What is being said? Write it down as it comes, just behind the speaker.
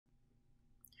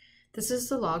This is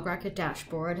the LogRocket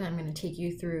dashboard, and I'm going to take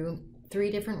you through 3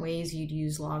 different ways you'd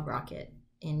use LogRocket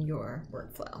in your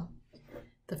workflow.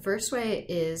 The first way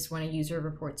is when a user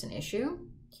reports an issue.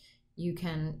 You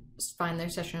can find their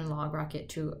session in LogRocket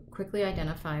to quickly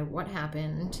identify what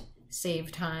happened,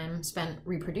 save time spent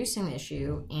reproducing the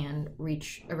issue, and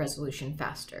reach a resolution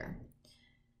faster.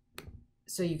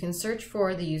 So you can search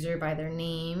for the user by their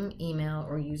name, email,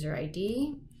 or user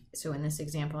ID. So in this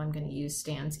example, I'm going to use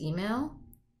Stan's email.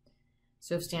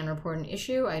 So if Stan reported an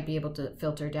issue, I'd be able to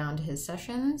filter down to his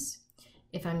sessions.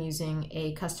 If I'm using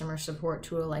a customer support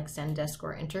tool like Zendesk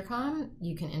or Intercom,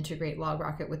 you can integrate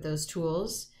LogRocket with those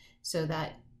tools so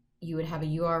that you would have a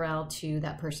URL to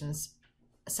that person's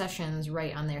sessions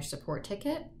right on their support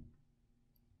ticket.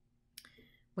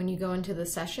 When you go into the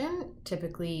session,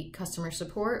 typically customer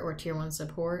support or tier 1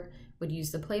 support would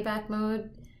use the playback mode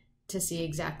to see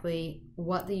exactly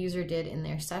what the user did in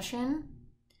their session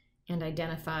and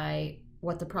identify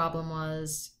what the problem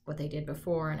was, what they did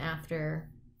before and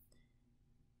after,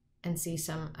 and see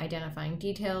some identifying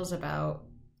details about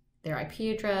their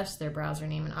IP address, their browser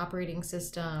name and operating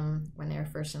system, when they were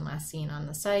first and last seen on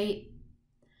the site.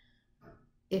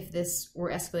 If this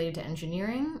were escalated to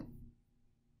engineering,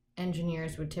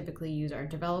 engineers would typically use our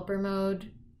developer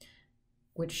mode,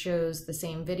 which shows the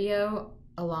same video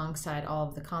alongside all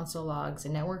of the console logs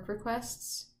and network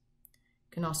requests.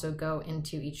 You can also go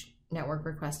into each network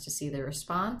request to see the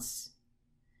response.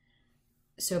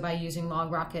 So by using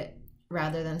LogRocket,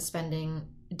 rather than spending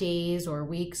days or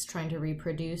weeks trying to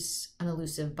reproduce an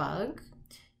elusive bug,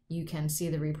 you can see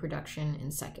the reproduction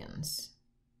in seconds.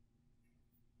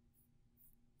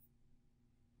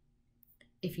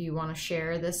 If you want to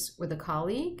share this with a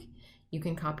colleague, you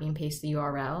can copy and paste the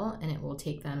URL and it will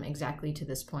take them exactly to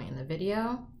this point in the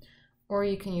video. Or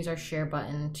you can use our share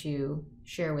button to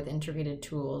share with integrated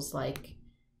tools like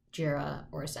Jira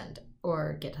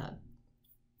or GitHub.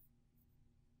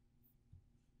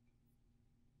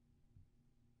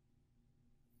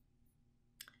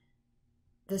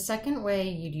 The second way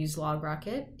you'd use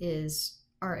LogRocket is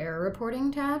our error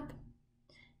reporting tab.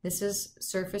 This is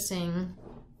surfacing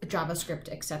JavaScript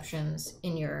exceptions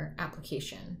in your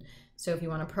application. So if you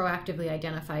want to proactively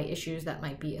identify issues that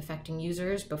might be affecting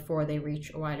users before they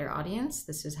reach a wider audience,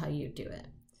 this is how you do it.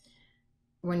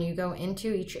 When you go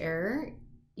into each error,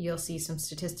 you'll see some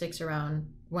statistics around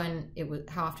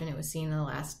how often it was seen in the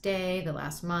last day, the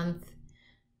last month,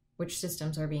 which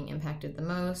systems are being impacted the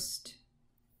most.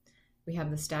 We have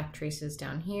the stack traces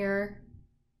down here.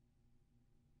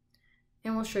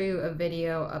 And we'll show you a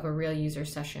video of a real user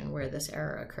session where this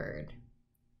error occurred.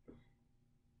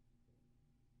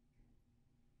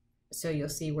 So you'll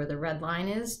see where the red line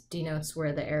is, denotes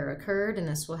where the error occurred, and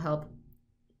this will help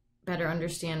better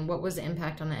understand what was the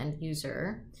impact on the end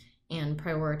user and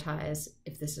prioritize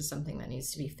if this is something that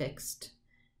needs to be fixed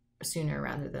sooner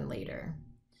rather than later.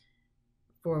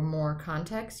 For more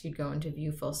context, you'd go into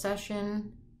View Full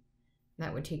Session.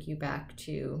 That would take you back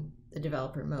to the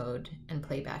developer mode and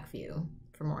playback view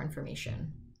for more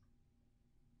information.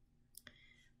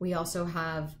 We also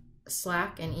have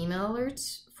Slack and email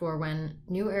alerts for when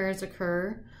new errors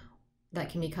occur that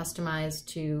can be customized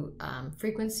to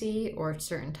frequency or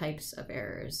certain types of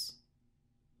errors.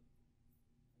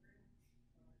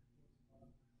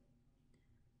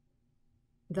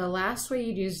 The last way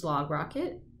you'd use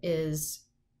LogRocket is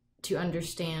to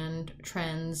understand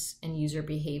trends and user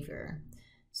behavior.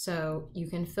 So you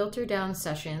can filter down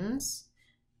sessions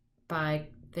by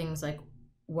things like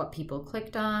what people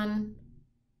clicked on,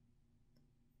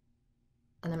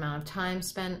 an amount of time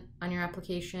spent on your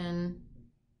application,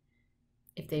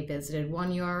 if they visited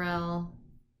one URL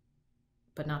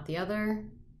but not the other,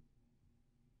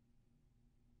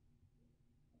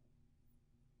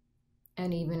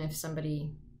 and even if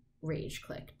somebody rage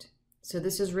clicked. So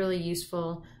this is really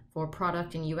useful for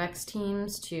product and UX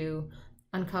teams to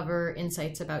uncover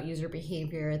insights about user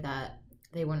behavior that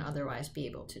they wouldn't otherwise be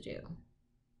able to do.